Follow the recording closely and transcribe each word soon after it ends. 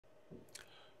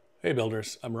Hey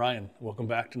builders, I'm Ryan. Welcome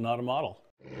back to Not a Model.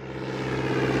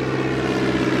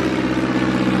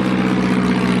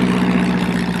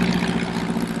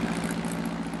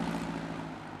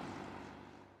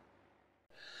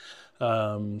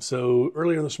 So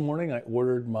earlier this morning I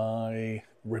ordered my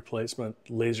replacement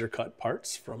laser cut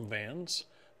parts from Vans.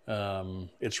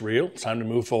 It's real. It's time to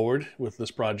move forward with this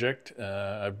project.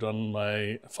 I've done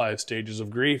my 5 stages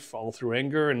of grief all through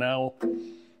anger, and now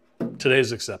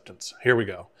today's acceptance. Here we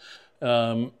go.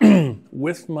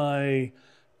 With my,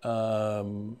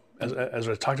 as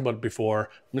I talked about before,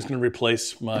 I'm just going to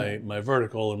replace my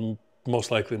vertical and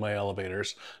most likely my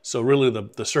elevators. So really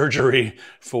the surgery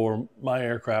for my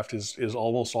aircraft is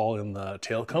almost all in the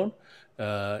tail cone,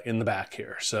 in the back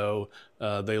here. So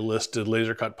they listed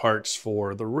laser cut parts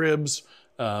for the ribs.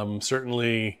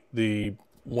 Certainly the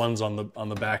ones on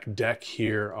the back deck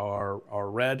here are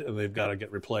red, and they've got to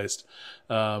get replaced.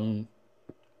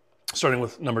 Starting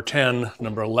with number 10,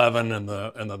 number 11, and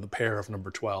then the pair of number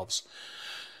 12s.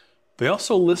 They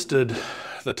also listed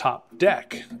the top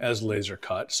deck as laser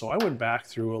cut, so I went back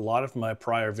through a lot of my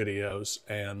prior videos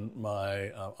and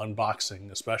my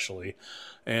unboxing especially,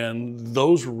 and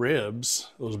those ribs,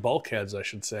 those bulkheads I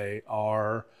should say,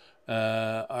 had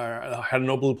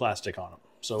no blue plastic on them.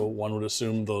 So one would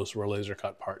assume those were laser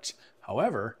cut parts.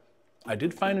 However, I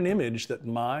did find an image that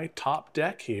my top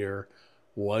deck here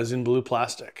was in blue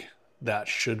plastic. That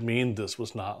should mean this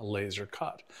was not laser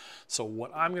cut. So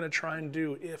what I'm going to try and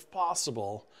do, if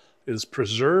possible, is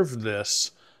preserve this.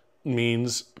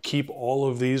 Means keep all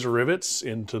of these rivets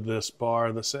into this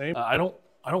bar the same. I don't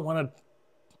want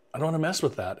to mess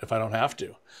with that if I don't have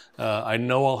to. I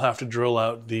know I'll have to drill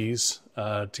out these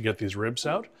to get these ribs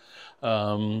out.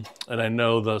 And I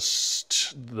know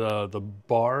the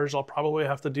bars I'll probably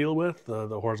have to deal with,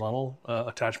 the horizontal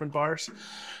attachment bars.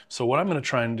 So what I'm going to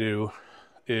try and do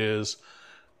is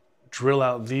drill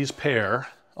out these pair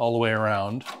all the way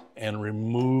around and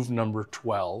remove number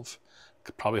 12.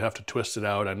 Could probably have to twist it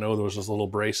out. I know there was those little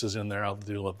braces in there. I'll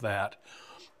deal with that.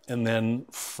 And then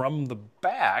from the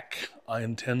back, I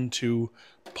intend to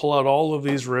pull out all of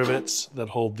these rivets that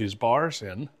hold these bars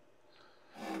in.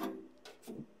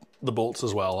 The bolts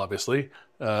as well, obviously.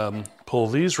 Pull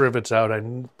these rivets out.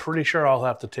 I'm pretty sure I'll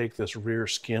have to take this rear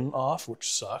skin off,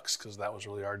 which sucks because that was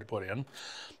really hard to put in.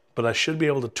 But I should be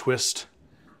able to twist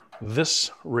this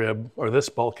rib or this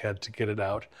bulkhead to get it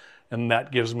out. And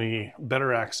that gives me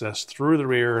better access through the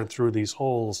rear and through these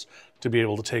holes to be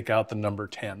able to take out the number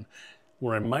 10.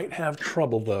 Where I might have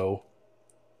trouble though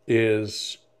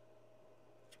is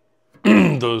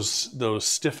those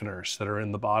stiffeners that are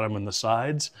in the bottom and the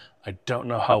sides. I don't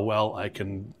know how well I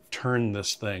can turn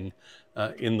this thing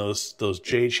in those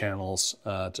J channels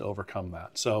to overcome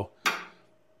that. So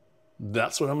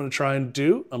that's what I'm going to try and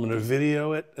do. I'm going to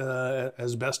video it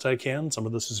as best I can. Some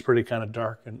of this is pretty kind of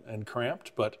dark and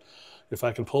cramped, but if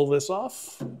I can pull this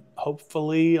off,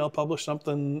 hopefully I'll publish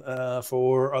something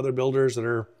for other builders that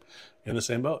are in the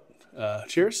same boat.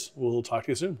 Cheers. We'll talk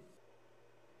to you soon.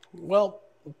 Well,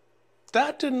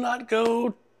 that did not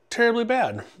go terribly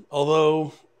bad,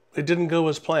 although it didn't go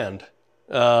as planned.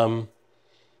 This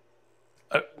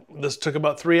took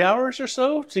about 3 hours or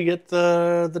so to get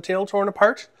the tail torn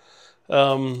apart.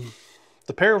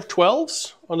 The pair of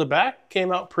 12s on the back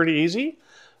came out pretty easy.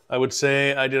 I would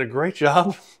say I did a great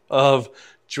job of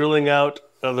drilling out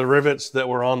the rivets that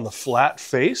were on the flat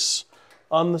face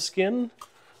on the skin.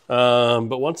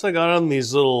 But once I got on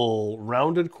these little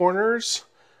rounded corners,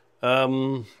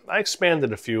 I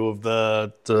expanded a few of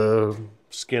the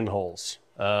skin holes.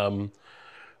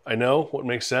 I know what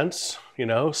makes sense, you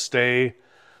know, stay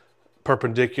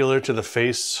perpendicular to the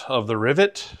face of the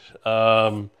rivet.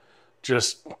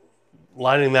 Just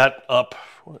lining that up,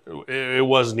 it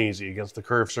wasn't easy against the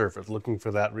curved surface. Looking for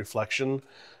that reflection,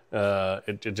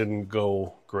 it didn't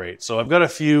go great. So I've got a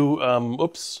few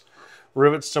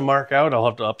rivets to mark out. I'll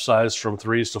have to upsize from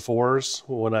 3s to 4s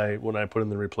when I put in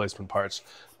the replacement parts.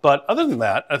 But other than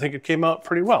that, I think it came out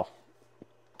pretty well.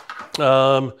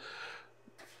 On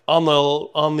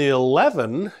the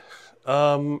 11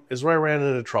 is where I ran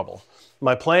into trouble.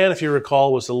 My plan, if you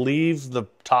recall, was to leave the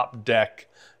top deck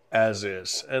as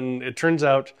is, and it turns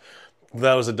out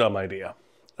that was a dumb idea.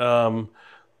 The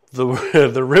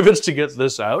rivets to get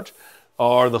this out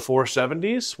are the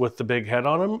 470s with the big head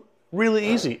on them. Really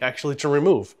easy, actually, to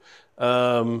remove.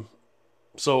 So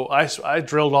I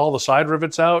drilled all the side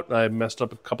rivets out. I messed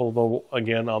up a couple of them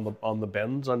again on the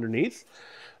bends underneath,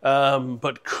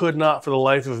 but could not for the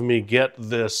life of me get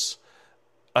this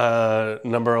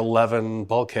number 11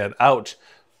 bulkhead out.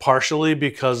 Partially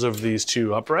because of these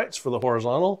 2 uprights for the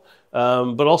horizontal,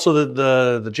 but also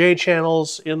the J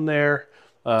channels in there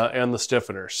and the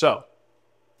stiffener. So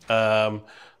I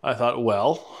thought,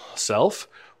 well, self,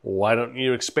 why don't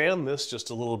you expand this just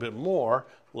a little bit more?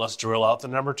 Let's drill out the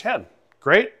number 10.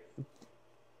 Great.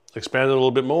 Expanded a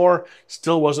little bit more.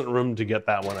 Still wasn't room to get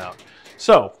that one out.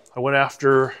 So I went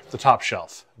after the top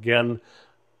shelf. Again,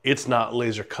 it's not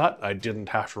laser cut. I didn't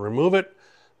have to remove it,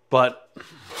 but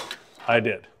I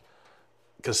did.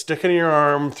 Because sticking your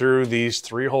arm through these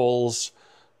 3 holes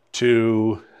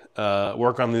to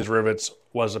work on these rivets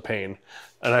was a pain.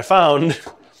 And I found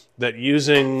that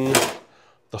using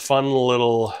the fun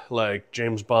little like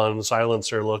James Bond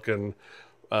silencer looking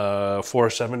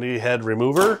 470 head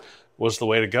remover was the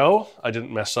way to go. I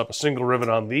didn't mess up a single rivet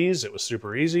on these. It was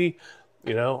super easy.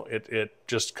 You know, it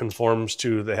just conforms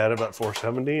to the head of that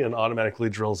 470 and automatically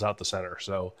drills out the center.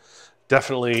 So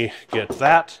definitely get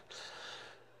that.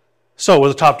 So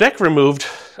with the top deck removed,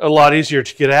 a lot easier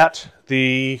to get at.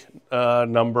 The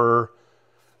number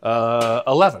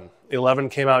 11. 11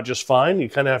 came out just fine. You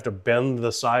kind of have to bend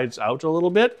the sides out a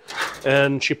little bit,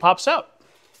 and she pops out.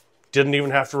 Didn't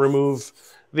even have to remove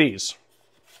these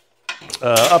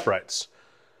uprights.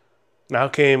 Now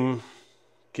came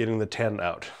getting the 10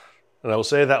 out. And I will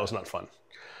say that was not fun.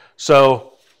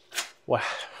 So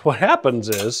what happens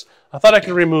is, I thought I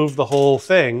could remove the whole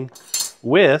thing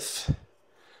with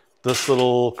this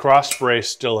little cross brace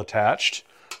still attached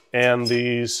and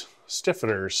these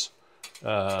stiffeners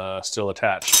still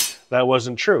attached. That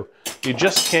wasn't true. You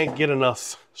just can't get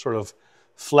enough sort of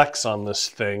flex on this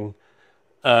thing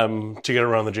to get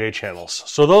around the J channels.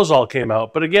 So those all came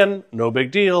out, but again, no big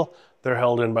deal. They're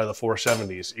held in by the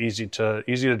 470s. Easy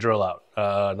to drill out.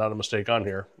 Not a mistake on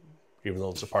here, even though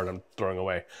it's a part I'm throwing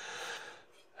away.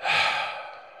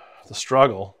 The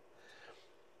struggle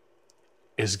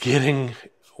is getting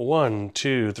 1,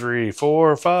 2, 3,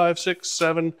 4, 5, 6,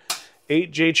 7,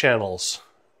 8 J channels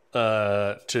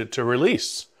to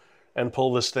release and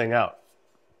pull this thing out.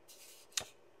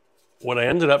 What I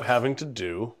ended up having to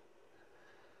do,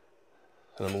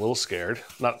 and I'm a little scared,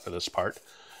 not for this part,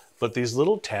 but these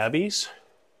little tabbies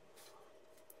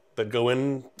that go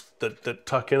in, that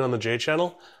tuck in on the J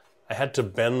channel, I had to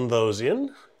bend those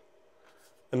in,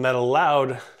 and that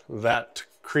allowed that to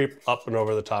creep up and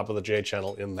over the top of the J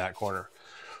channel in that corner.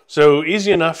 So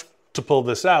easy enough to pull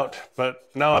this out, but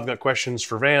now I've got questions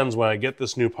for Vans when I get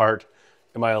this new part.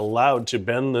 Am I allowed to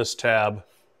bend this tab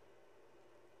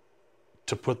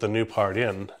to put the new part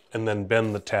in and then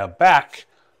bend the tab back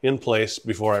in place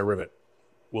before I rivet?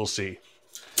 We'll see.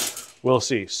 We'll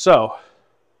see. So,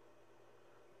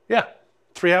 yeah,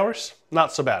 3 hours,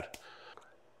 not so bad.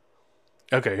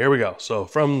 Okay, here we go. So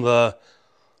from the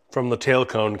tail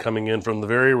cone coming in from the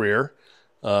very rear,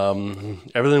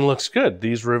 everything looks good.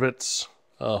 These rivets,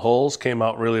 holes came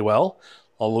out really well,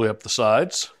 all the way up the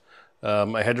sides.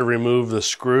 I had to remove the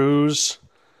screws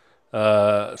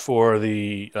for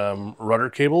the rudder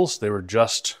cables. They were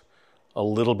just a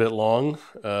little bit long,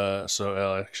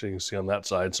 so actually you can see on that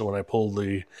side. So when I pulled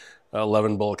the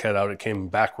 11 bulkhead out, it came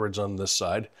backwards on this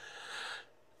side.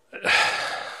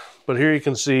 But here you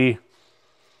can see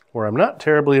where I'm not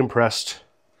terribly impressed.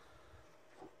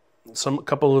 A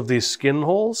couple of these skin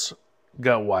holes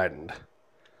got widened.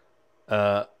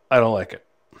 I don't like it,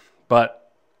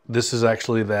 but this is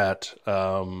actually that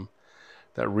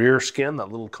rear skin,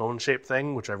 that little cone-shaped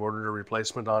thing, which I've ordered a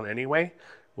replacement on anyway.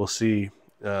 We'll see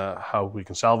how we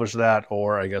can salvage that,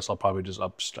 or I guess I'll probably just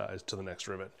upsize to the next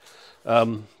rivet.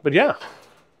 But yeah,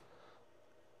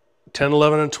 10,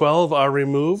 11, and 12 are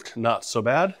removed. Not so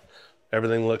bad.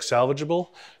 Everything looks salvageable.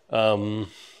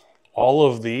 All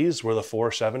of these were the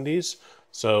 470s,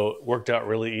 so it worked out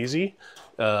really easy.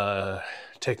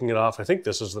 Taking it off, I think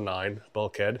this is the 9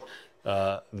 bulkhead.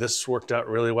 This worked out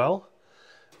really well.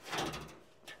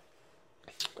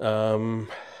 And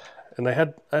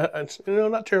I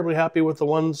not terribly happy with the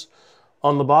ones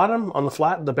on the bottom, on the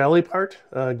flat, the belly part.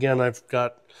 Again, I've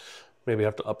got, maybe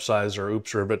have to upsize or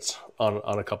oops rivets on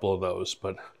a couple of those,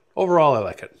 but overall I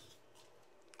like it.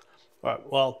 All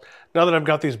right, well, now that I've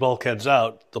got these bulkheads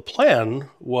out, the plan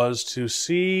was to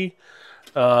see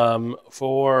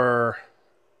for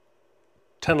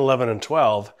 10, 11, and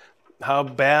 12, how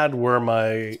bad were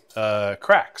my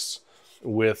cracks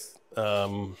with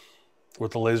the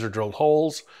laser drilled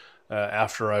holes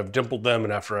after I've dimpled them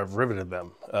and after I've riveted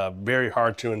them. Very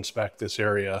hard to inspect this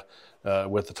area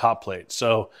with the top plate.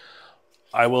 So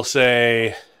I will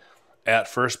say at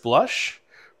first blush,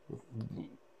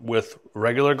 with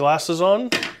regular glasses on,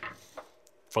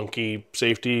 funky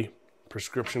safety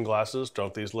prescription glasses,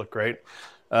 don't these look great?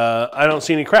 I don't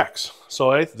see any cracks.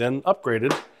 So I then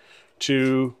upgraded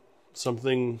to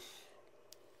something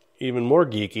even more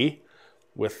geeky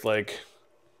with like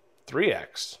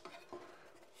 3x,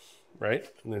 right?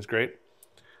 And it's great.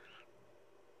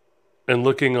 And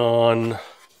looking on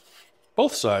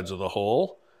both sides of the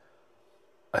hole,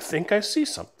 I think I see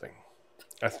something.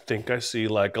 I think I see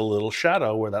like a little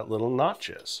shadow where that little notch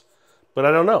is. But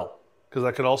I don't know, because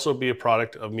that could also be a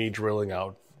product of me drilling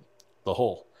out the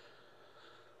hole.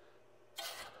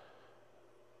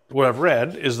 What I've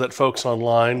read is that folks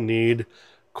online need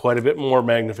quite a bit more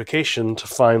magnification to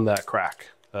find that crack.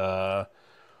 Okay,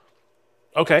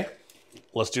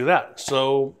 let's do that.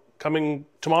 So coming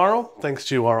tomorrow, thanks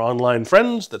to our online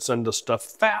friends that send us stuff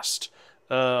fast,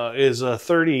 is a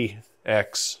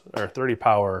 30x or 30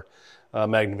 power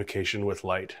magnification with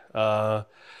light to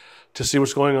see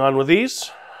what's going on with these.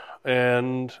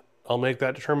 And I'll make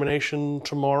that determination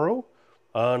tomorrow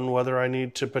on whether I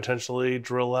need to potentially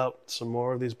drill out some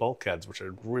more of these bulkheads, which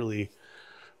I'd really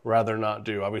rather not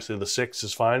do. Obviously the 6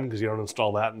 is fine because you don't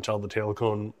install that until the tail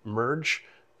cone merge.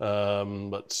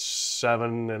 But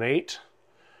 7 and 8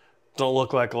 don't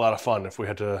look like a lot of fun if we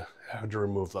had to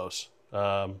remove those.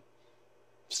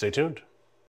 Stay tuned.